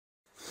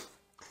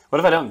What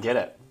if I don't get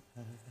it?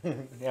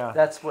 Yeah.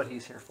 That's what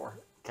he's here for.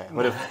 Okay.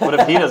 What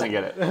if he doesn't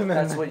get it?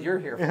 That's what you're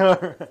here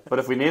for. What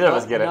if we neither of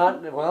us get it?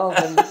 Well,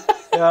 then...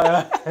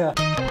 Yeah.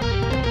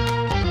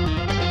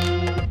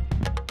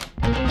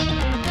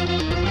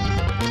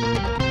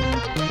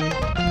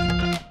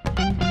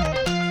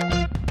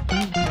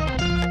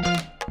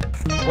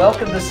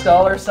 Welcome to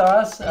Scholar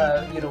Sauce.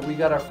 We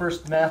got our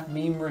first math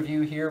meme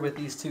review here with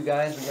these two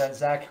guys. We got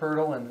Zach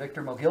and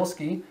Wiktor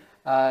Mogilski.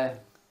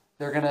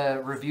 They're going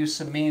to review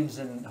some memes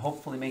and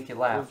hopefully make you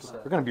laugh. So.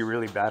 We're going to be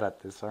really bad at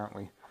this, aren't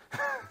we?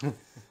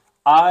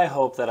 I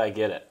hope that I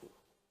get it.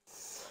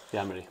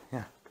 Yeah, I'm ready.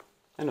 Yeah.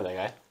 I know that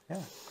guy. Yeah.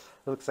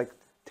 It looks like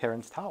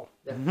Terrance towel.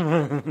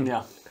 Yeah.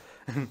 Yeah.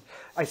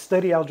 I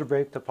study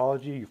algebraic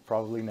topology. You've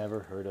probably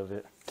never heard of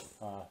it.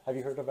 Have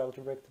you heard of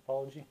algebraic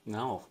topology?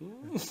 No.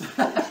 So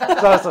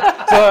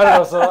I don't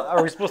know. So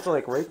are we supposed to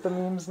like rate the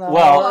memes now?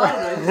 Well,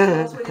 I don't know.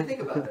 Tell us what you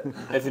think about it.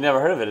 if you've never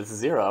heard of it, it's a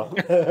 0.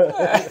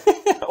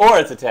 Or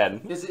it's a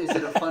 10. Is it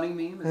a funny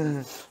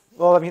meme?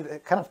 Well, I mean,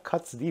 it kind of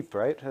cuts deep,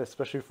 right?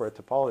 Especially for a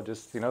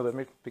topologist. You know,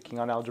 they're picking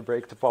on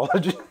algebraic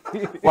topology.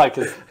 Why?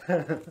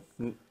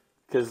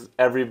 Because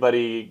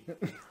everybody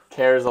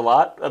cares a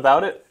lot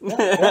about it?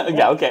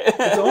 Yeah, okay.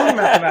 It's only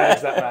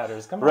mathematics that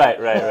matters. Come on.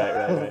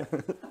 Right.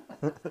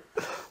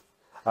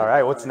 All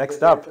right, what's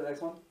next up? The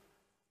next one?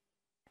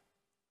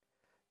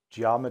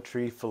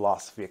 Geometry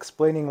philosophy,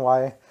 explaining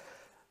why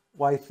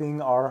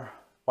things are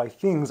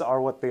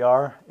what they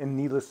are in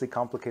needlessly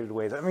complicated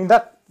ways. I mean,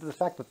 the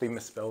fact that they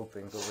misspelled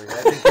things over here,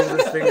 I think gives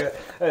this thing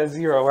a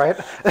 0, right?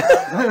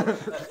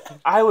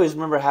 I always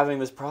remember having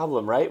this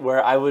problem, right,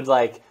 where I would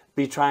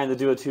be trying to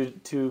do a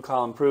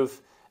two-column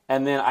proof,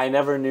 and then I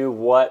never knew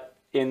what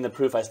in the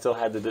proof I still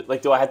had to do.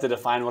 Like, do I have to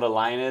define what a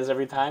line is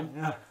every time?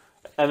 Yeah.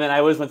 And then I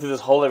always went through this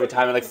hole every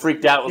time and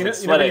freaked out. You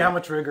Sweating. know how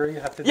much rigor you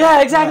have to do?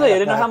 Yeah, exactly. I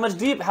didn't know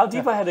how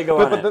deep I had to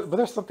go on it. But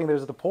there's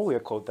the Polya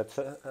quote that's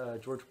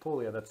George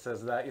Polya that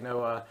says that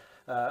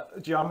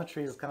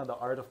geometry is kind of the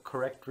art of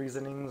correct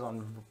reasonings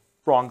on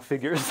wrong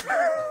figures.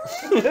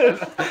 Oh,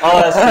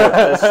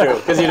 that's true.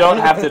 Because you don't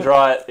have to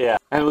draw it. Yeah.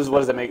 And what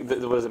does it make?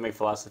 What does it make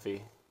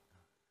philosophy?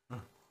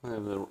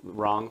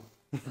 Wrong.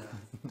 You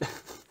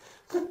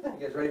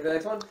guys ready for the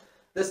next one?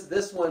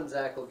 This one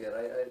Zach will get.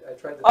 I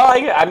tried to... Oh,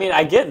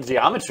 I get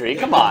geometry.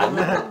 Come on.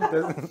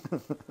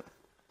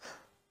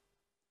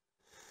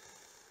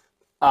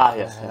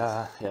 Yes.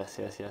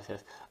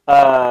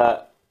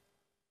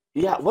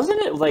 Yeah,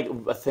 wasn't it like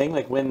a thing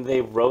when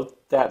they wrote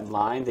that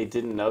line, they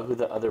didn't know who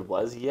the other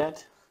was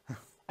yet?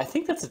 I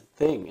think that's a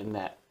thing in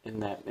that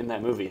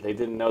movie. They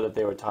didn't know that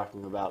they were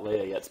talking about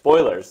Leia yet.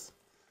 Spoilers.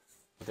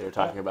 They were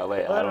talking about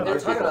Leia. I don't know. They were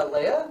talking about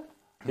Leia?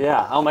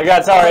 Yeah. Oh my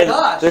God. Sorry. Oh my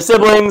gosh. They're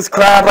siblings.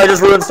 Crap. I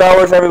just ruined Star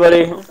Wars for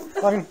everybody.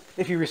 I mean,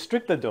 if you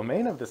restrict the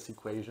domain of this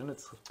equation,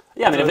 it's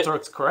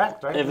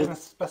correct, right? It doesn't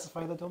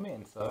specify the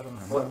domain, so I don't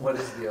know. What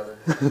is the other?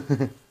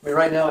 I mean,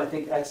 right now I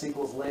think x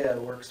equals Leia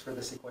works for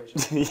this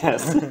equation.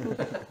 Yes.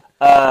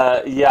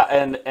 Yeah,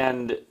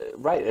 and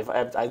right. If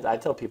I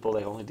tell people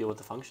they only deal with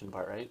the function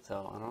part, right?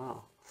 So I don't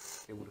know.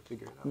 They would have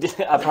figured it out.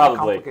 Yeah, I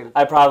probably can.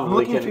 I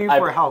probably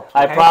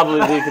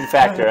can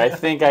factor. I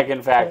think I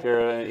can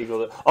factor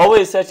equal to.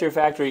 Always set your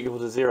factor equal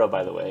to 0.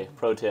 By the way,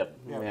 pro tip.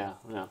 Yeah.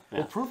 Well,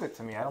 prove it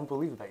to me. I don't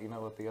believe that you know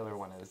what the other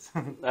one is.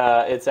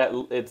 It's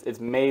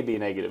maybe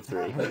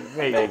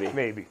 -3.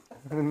 Maybe.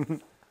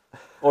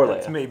 Or later.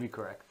 It's maybe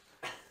correct.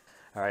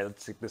 All right,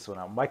 let's check this one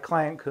out. My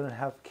client couldn't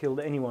have killed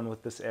anyone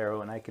with this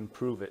arrow, and I can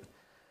prove it.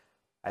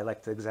 I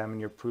like to examine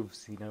your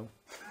proofs. You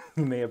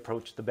may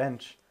approach the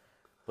bench,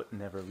 but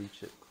never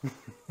reach it.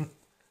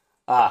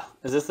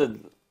 Is this a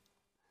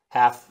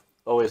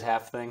always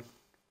half thing?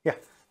 Yeah.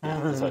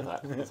 That's what I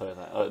thought.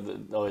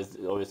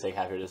 Always take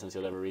half your distance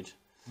you'll never reach.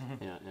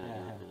 Yeah.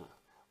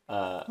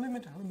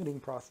 Limiting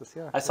process.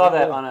 Yeah. I saw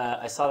that on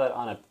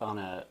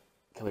a.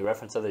 Can we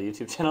reference other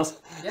YouTube channels?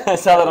 Yeah. I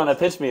saw that on a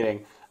pitch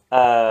meeting. You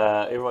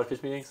ever watch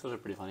pitch meetings? Those are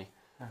pretty funny.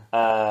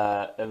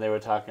 And they were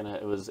talking.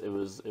 It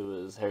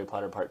was Harry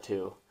Potter Part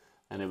 2.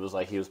 And it was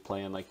like he was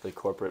playing the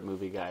corporate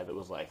movie guy that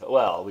was like,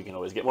 well, we can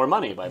always get more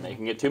money by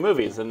making it 2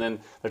 movies. And then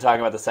they're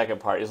talking about the second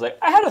part. He's like,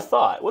 I had a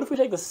thought. What if we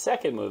take the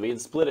second movie and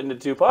split it into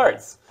 2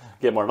 parts?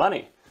 Get more money.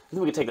 And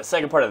then we could take the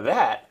second part of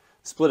that,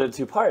 split it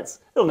into 2 parts.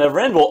 It'll never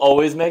end. We'll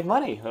always make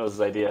money. That was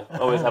his idea.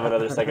 Always have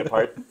another second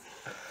part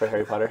for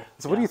Harry Potter.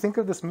 So what do you think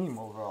of this meme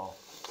overall?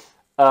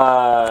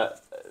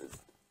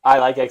 I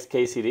like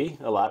XKCD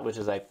a lot, which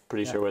is I'm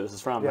pretty sure where this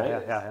is from,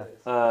 right?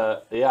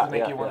 Yeah.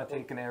 Make you want to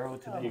take an arrow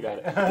to the... You got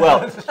it.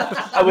 Well,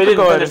 we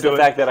didn't finish the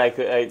fact that I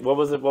could. What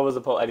was the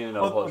I didn't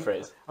know the Polish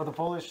phrase. Oh, the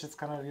Polish is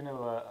kind of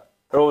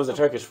or what was the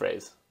Turkish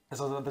phrase?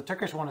 So the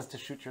Turkish one is to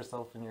shoot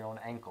yourself in your own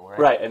ankle, right?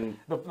 Right, and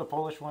the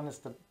Polish one is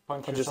to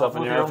punch yourself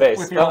in your own face.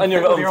 In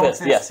your own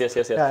fist. Yes.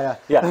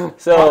 Yeah.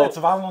 So it's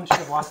walnąć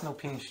się własną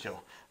pięścią.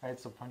 Right,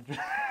 so punch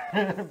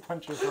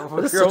yourself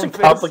with your own face. Such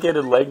a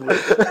complicated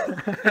language.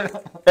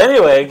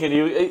 Anyway, can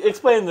you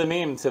explain the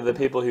meme to the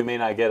people who may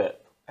not get it?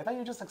 I thought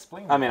you just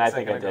explained. I mean, it a I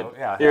think I second did. ago.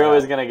 Yeah, You're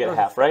always gonna get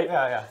half, right?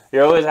 Yeah, yeah.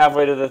 You're always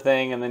halfway to the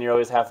thing, and then you're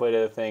always halfway to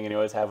the thing, and you're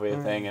always halfway to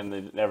the thing, and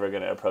they're never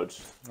gonna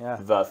approach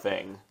the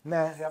thing,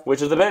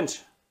 which is the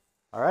bench.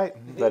 All right.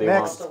 That he Next.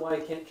 wants. Also, why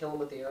he can't kill him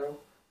with the arrow?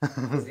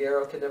 Because the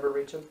arrow can never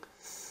reach him.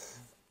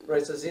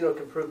 Right. So Zeno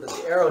can prove that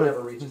the arrow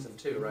never reaches him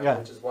too, right? Yeah.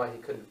 Which is why he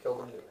couldn't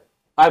kill him.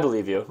 I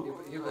believe you.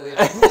 You believe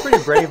He's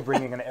pretty brave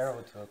bringing an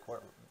arrow to a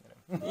courtroom.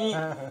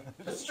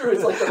 That's true.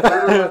 It's like a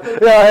murder weapon.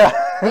 Yeah.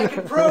 I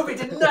can prove he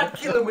did not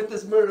kill him with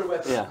this murder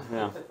weapon. Yeah.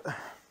 All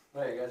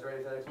right, you guys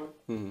ready for the next one?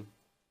 Mm-hmm.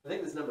 I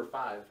think this is number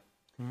 5.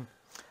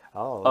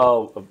 Oh.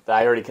 Oh,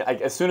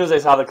 as soon as I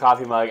saw the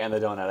coffee mug and the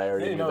donut, I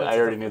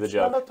already knew the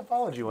joke. It's not a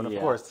topology one, of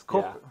course.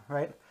 Yeah.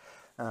 Right?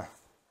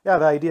 Yeah,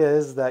 the idea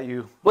is that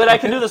you... Wait, I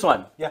can do this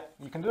one. Yeah,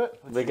 you can do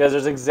it. Because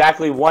there's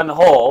exactly one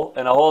hole,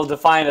 and a hole is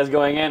defined as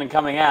going in and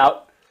coming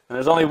out. And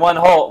there's only one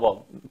hole,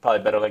 well,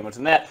 probably better language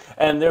than that.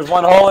 And there's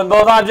one hole in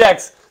both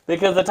objects,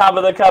 because the top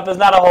of the cup is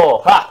not a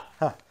hole. Ha!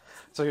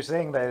 So you're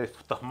saying that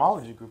if the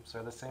homology groups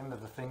are the same,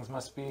 that the things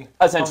must be...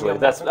 Essentially,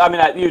 that's, I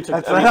mean, you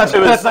took,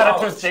 That's not a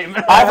true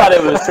statement. I thought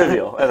it was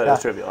trivial. I thought it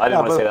was trivial. I didn't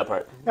want to say that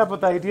part. Yeah,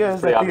 but the idea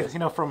is Pretty that,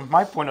 obvious. from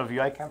my point of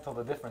view, I can't tell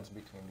the difference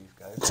between these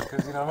guys.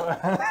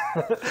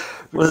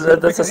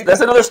 Because,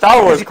 That's another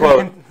Star Wars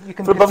quote.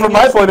 But from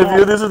my point of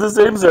view, these are the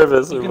same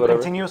surface, you or can whatever.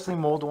 continuously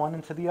mold one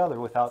into the other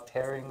without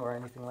tearing or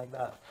anything like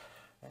that.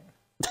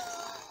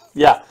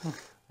 Yeah.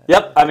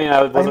 Yep. I mean,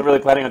 I wasn't really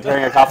planning on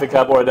tearing a coffee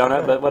cup or a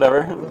donut, but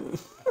whatever.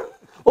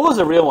 What was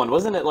the real one?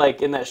 Wasn't it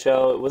like in that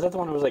show? Was that the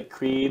one that was like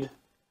Creed?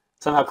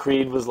 Somehow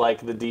Creed was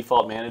like the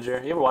default manager.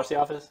 You ever watch The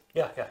Office?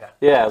 Yeah.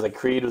 Yeah, it was like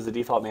Creed was the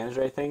default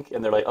manager, I think.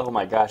 And they're like, oh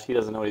my gosh, he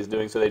doesn't know what he's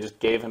doing. So they just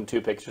gave him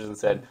 2 pictures and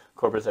said,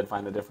 corporate said,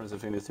 find the difference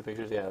between these 2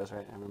 pictures. Yeah, that's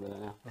right. I remember that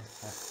now.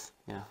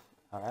 Yeah.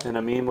 All right. And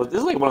a meme was, this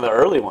is like one of the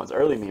early ones,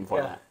 early meme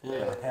format.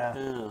 Yeah.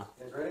 You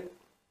guys ready?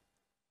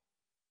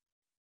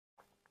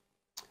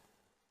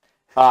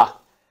 Ah.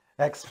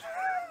 X.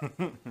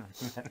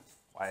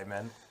 Y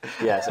men.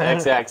 Yes,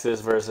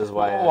 x-axis versus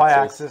y-axis.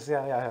 Y-axis,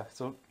 yeah.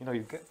 So, you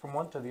get from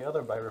one to the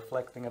other by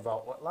reflecting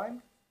about what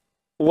line?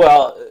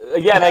 Well,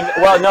 again,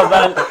 no,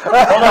 but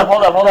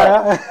hold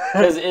up.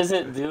 Because is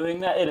it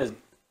doing that? It is.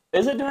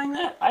 Is it doing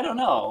that? I don't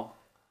know.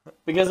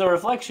 Because the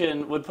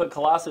reflection would put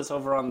Colossus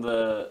over on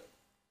the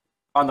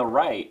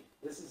right.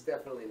 This is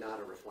definitely not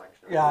a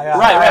reflection. Yeah.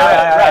 Right.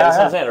 That's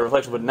what I'm saying. A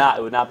reflection would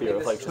not be a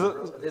reflection.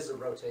 This is a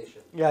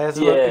rotation.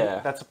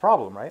 Yeah, that's a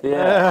problem, right?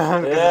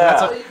 Yeah.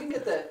 So you can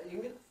get that.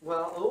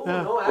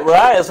 No, actually.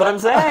 Right, that's what I'm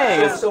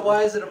saying. So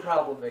why is it a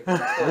problem, Victor?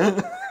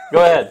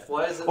 Go ahead.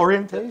 Why is it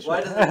orientation?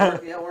 Why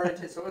does it? Yeah,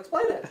 orientation. So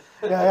explain it.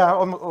 Yeah.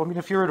 I mean,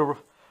 if you were to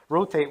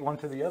rotate one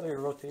to the other,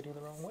 you're rotating the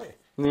wrong way.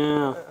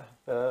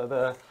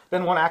 Yeah.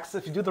 Then one axis,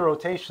 if you do the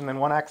rotation, then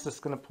one axis is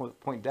going to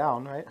point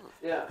down, right?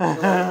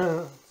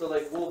 Yeah. So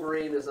like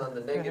Wolverine is on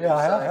the negative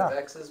side of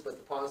X's, but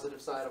the positive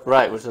side of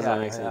right, which doesn't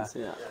make sense.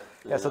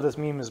 Yeah. So this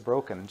meme is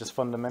broken, just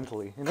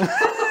fundamentally.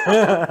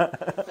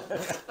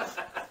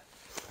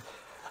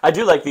 I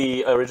do like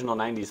the original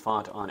 90s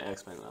font on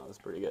X-Men, though. It's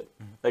pretty good.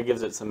 That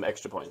gives it some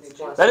extra points.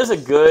 That is a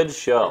good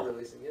show.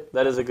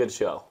 That is a good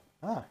show.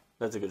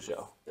 That's a good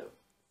show. Yeah.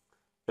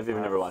 If you've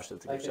never watched it,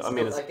 it's a good show. I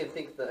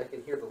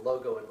can hear the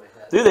logo in my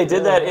head. Dude, they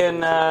did that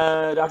in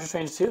Doctor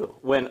Strange 2.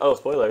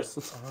 Spoilers.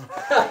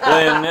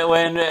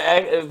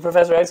 when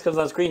Professor X comes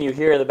on screen, you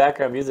hear the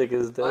background music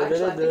is... Actually, I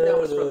think that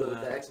was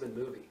from the X-Men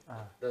movie.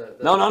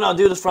 No,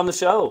 dude, it's from the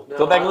show.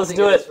 Go back and listen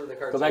to it.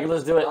 Go back and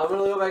listen to it. I'm going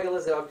to go back and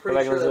listen. I'm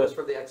pretty sure that was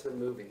from the X-Men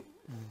movie.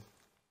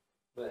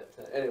 But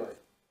anyway,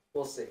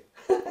 we'll see.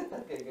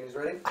 Okay, you guys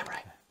ready? I'm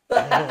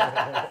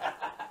right.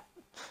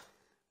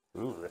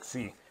 Ooh, let's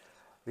see.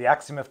 The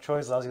axiom of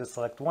choice allows you to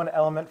select one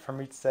element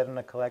from each set in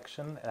a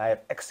collection, and I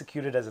have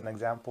executed as an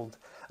example.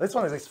 This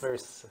one is very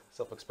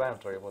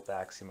self-explanatory what the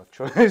axiom of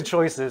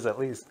choice is, at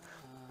least.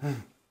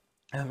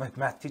 And my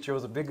math teacher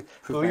was a big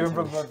believer in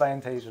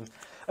representation.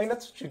 I mean,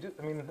 that's what you do.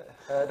 I mean,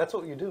 that's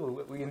what you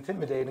do. We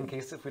intimidate in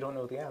case if we don't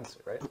know the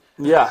answer, right?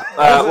 Yeah.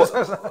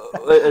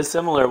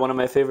 Similar. One of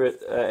my favorite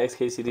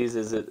XKCDs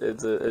is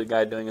it's a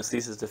guy doing a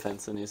thesis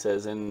defense, and he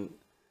says, in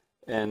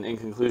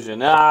conclusion,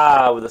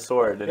 with a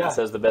sword, and it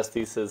says the best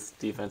thesis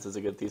defense is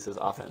a good thesis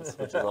offense,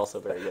 which is also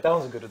very good. That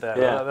was good at that.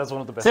 Yeah. That's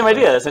one of the best. Same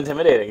idea. That's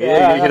intimidating.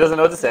 Yeah. He doesn't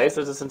know what to say,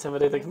 so just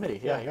intimidate the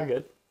committee. Yeah, you're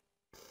good.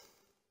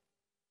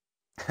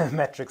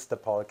 Metrics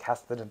topology,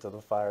 cast it into the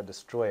fire,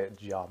 destroy it,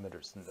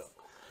 geometers. No.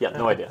 Yeah,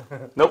 no idea.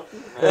 Nope.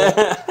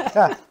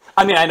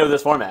 I mean, I know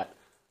this format,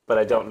 but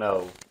I don't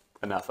know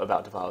enough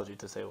about topology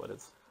to say what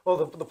it's... Well,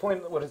 the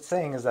point, what it's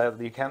saying is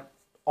that you can't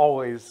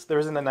always, there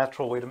isn't a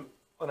natural way to,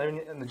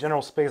 in the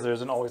general space, there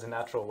isn't always a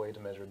natural way to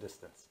measure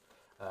distance.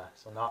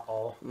 So not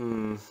all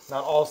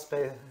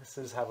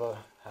spaces have a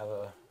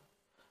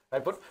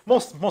right, but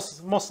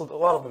a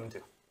lot of them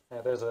do.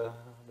 Yeah, there's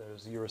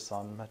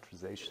Urison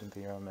metrization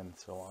theorem and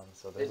so on.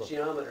 So the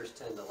geometers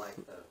tend to like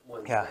the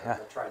ones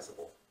the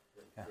traceable.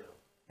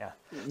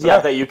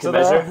 That you can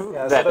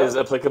measure, that is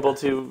applicable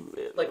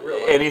to like real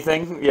life.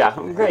 anything. Yeah,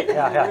 great.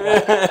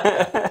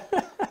 Yeah.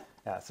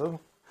 So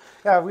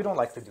Yeah, we don't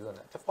like to do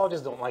that.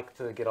 Topologists don't like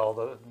to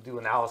do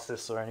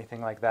analysis or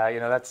anything like that.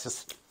 That's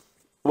just.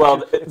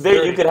 Well,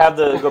 there you could have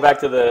go back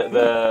to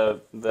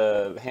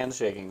the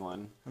handshaking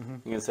one.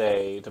 You can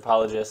say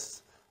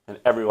topologists and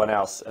everyone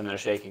else, and they're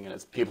shaking, and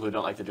it's people who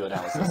don't like to do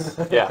analysis.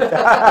 Yeah.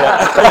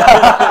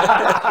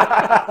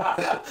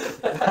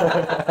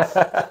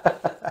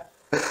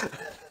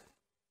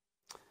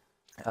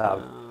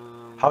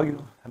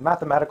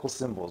 Mathematical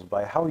symbols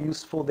by how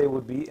useful they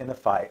would be in a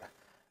fight.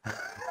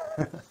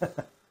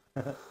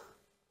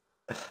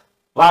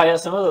 Wow, yeah,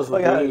 some of those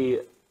would be.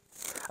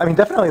 I mean,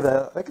 definitely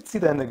I could see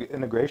the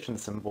integration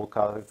symbol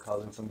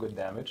causing some good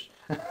damage.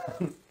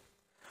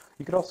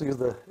 You could also use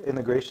the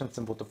integration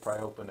symbol to pry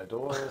open a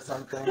door or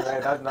something,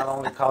 right? That not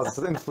only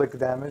causes inflict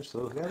damage,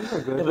 so yeah, these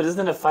are good. Yeah, but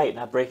isn't it a fight,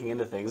 not breaking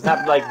into things?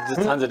 Not like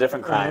just tons of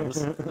different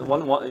crimes.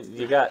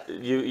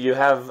 You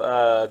have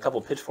a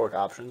couple pitchfork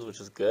options,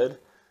 which is good.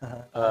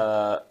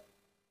 Yeah.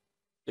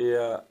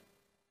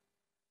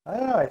 I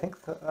don't know. I think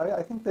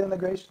the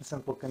integration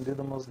symbol can do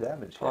the most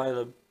damage. Probably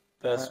the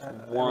best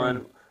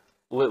one.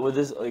 With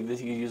this, like this,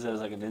 you could use it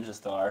as like a ninja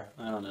star.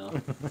 I don't know.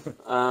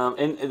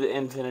 And the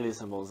infinity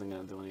symbol isn't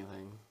gonna do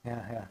anything.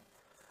 Yeah.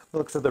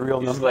 Look, so the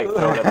real numbers. Like,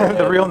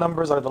 the real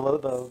numbers are the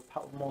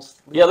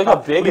most. Yeah, look how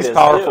big it is.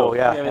 Powerful. Too.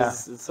 Yeah, I mean,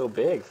 it's so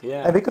big.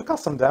 Yeah. And they could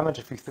cause some damage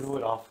if you threw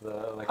it off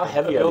the. Like, how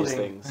heavy are these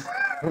things?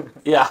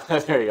 Yeah,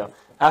 there you go.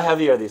 How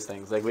heavy are these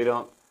things? Like we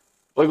don't.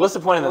 Like, what's the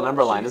point of the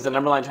number line? Is the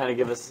number line trying to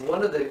give us?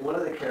 One of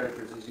the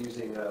characters is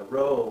using a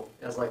row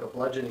as like a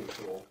bludgeoning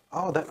tool.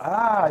 Oh,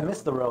 I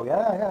missed the row.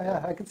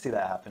 Yeah. I could see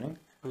that happening.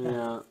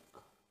 Yeah.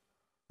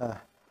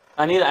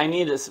 I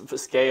need a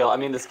scale. I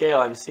mean, the scale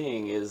I'm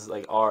seeing is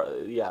like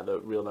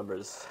the real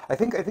numbers. I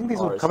think these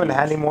would come in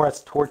handy more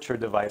as torture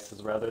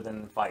devices rather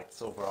than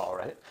fights overall,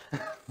 right?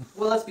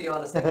 Well, let's be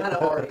honest, they kind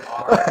of already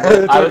are.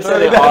 I would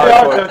say they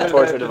are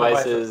torture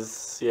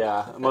devices.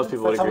 Yeah, most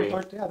people would agree.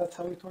 That's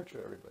how we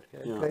torture everybody.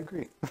 Yeah. I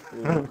agree.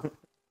 Yeah.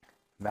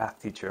 Math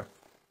teacher.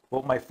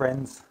 What my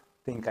friends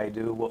think I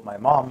do, what my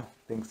mom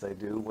thinks I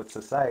do, what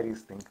society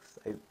thinks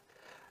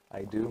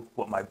I do,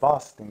 what my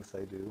boss thinks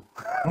I do,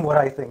 what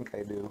I think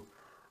I do,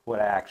 what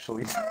I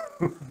actually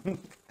do.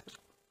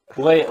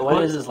 Wait,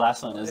 what is this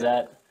last one? Is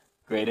that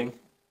grading?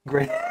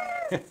 Great.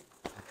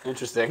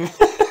 Interesting.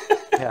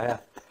 Yeah.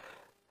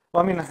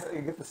 Well, I mean,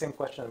 you get the same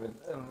question. I mean,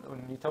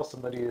 when you tell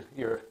somebody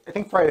I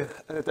think probably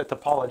the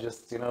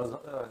topologists,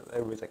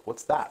 everybody's like,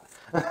 what's that?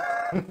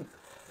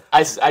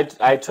 I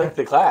took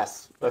the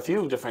class, a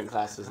few different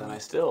classes, and I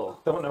still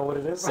don't know what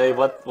it is. Say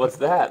what's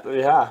that?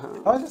 Yeah.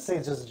 I would just say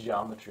it's just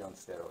geometry on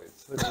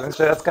steroids.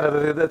 That's kind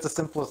of that's the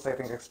simplest I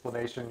think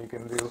explanation you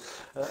can do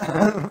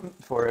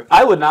for it.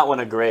 I would not want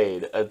to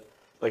grade a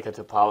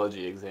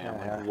topology exam.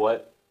 Yeah. Like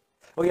what?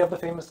 Well, you have the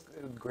famous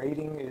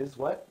grading is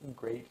what?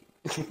 Grading.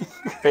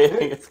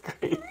 Grading is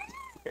grading.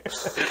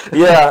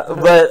 Yeah,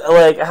 but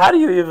like, how do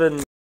you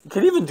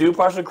can you even do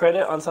partial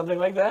credit on something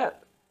like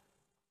that?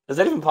 Is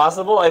that even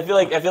possible? I feel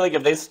like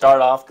if they start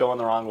off going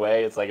the wrong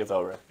way, it's like it's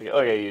over.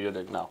 Okay, you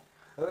did no.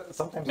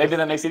 Sometimes maybe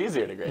that makes it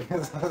easier to grade.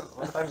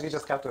 Sometimes you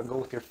just have to go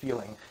with your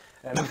feeling,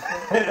 and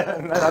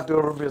not do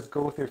a just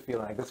go with your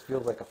feeling. Like, this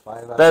feels like a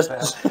 5 out of 10.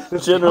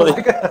 That's generally.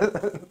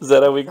 Is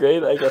that how we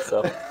grade? I guess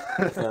so.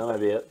 That might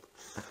be it.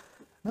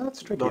 No,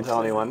 it's tricky. Don't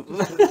tell anyone.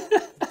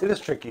 It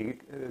is tricky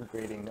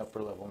grading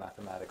upper level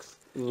mathematics.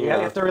 Yeah.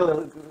 You have to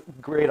really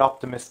grade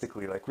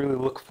optimistically, like really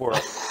look for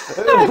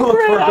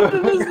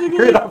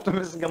grade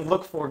optimistically and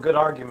look for good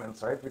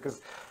arguments, right?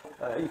 Because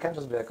you can't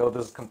just be like, oh,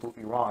 this is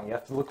completely wrong. You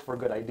have to look for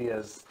good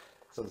ideas.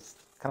 So it's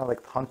kind of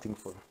like hunting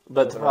for.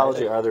 But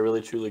topology, are there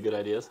really truly good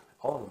ideas?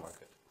 All of them are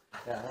good.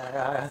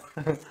 Yeah.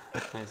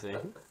 I see.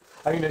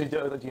 I mean,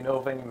 do you know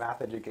of any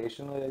math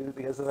education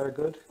ideas that are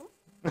good?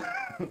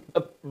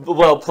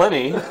 Well,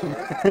 plenty.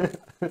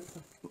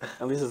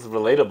 At least it's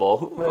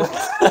relatable.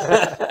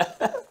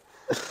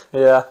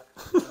 Yeah.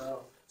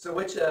 So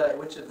which of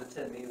the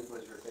 10 memes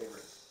was your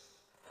favorite?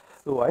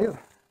 Oh,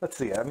 let's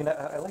see. I mean,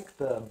 I like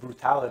the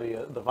brutality,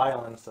 the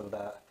violence of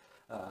that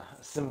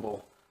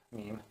symbol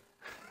meme.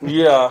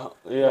 Yeah.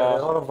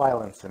 There's a lot of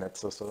violence in it,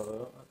 so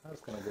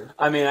that's kind of good.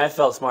 I mean, I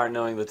felt smart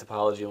knowing the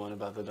topology one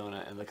about the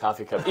donut and the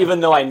coffee cup, even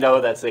though I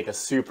know that's like a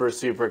super,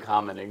 super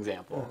common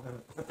example.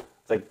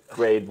 It's like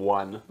grade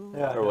 1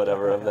 or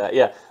whatever of that.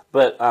 Yeah,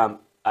 but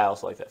I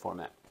also like that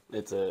format.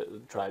 It's a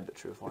tried but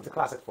true format. It's a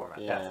classic format.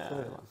 Yeah.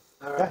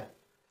 All right.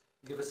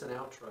 Give us an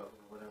outro or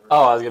whatever.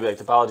 Oh, I was going to be like,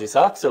 topology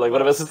sucks? Or like,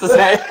 what am I supposed to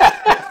say?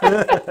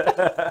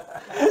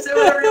 Say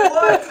whatever you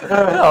want.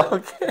 Oh,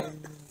 okay.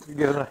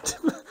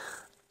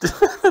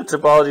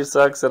 Topology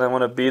sucks, and I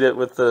want to beat it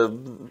with the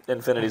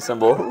infinity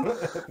symbol.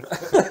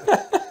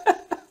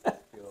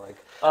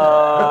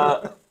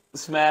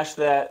 Smash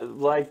that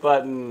like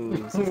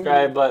button,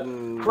 subscribe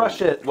button.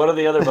 Crush it. What are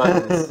the other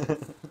buttons?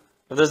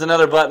 If there's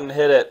another button,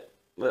 hit it.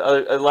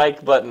 A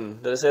like button.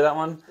 Did I say that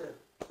one?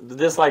 The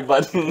dislike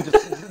button.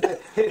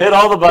 Hit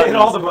all the buttons. Hit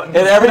all the buttons.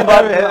 Hit every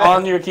button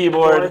on your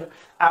keyboard.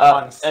 At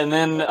once. And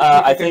then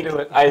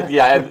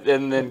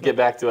and then get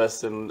back to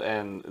us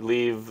and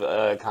leave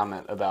a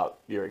comment about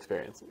your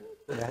experience.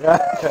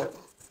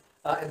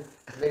 And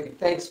maybe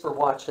thanks for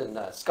watching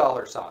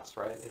Scholar Sauce,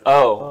 right?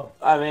 Oh,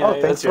 I mean,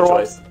 thanks that's your for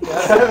choice.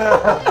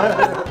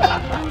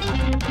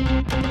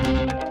 watching.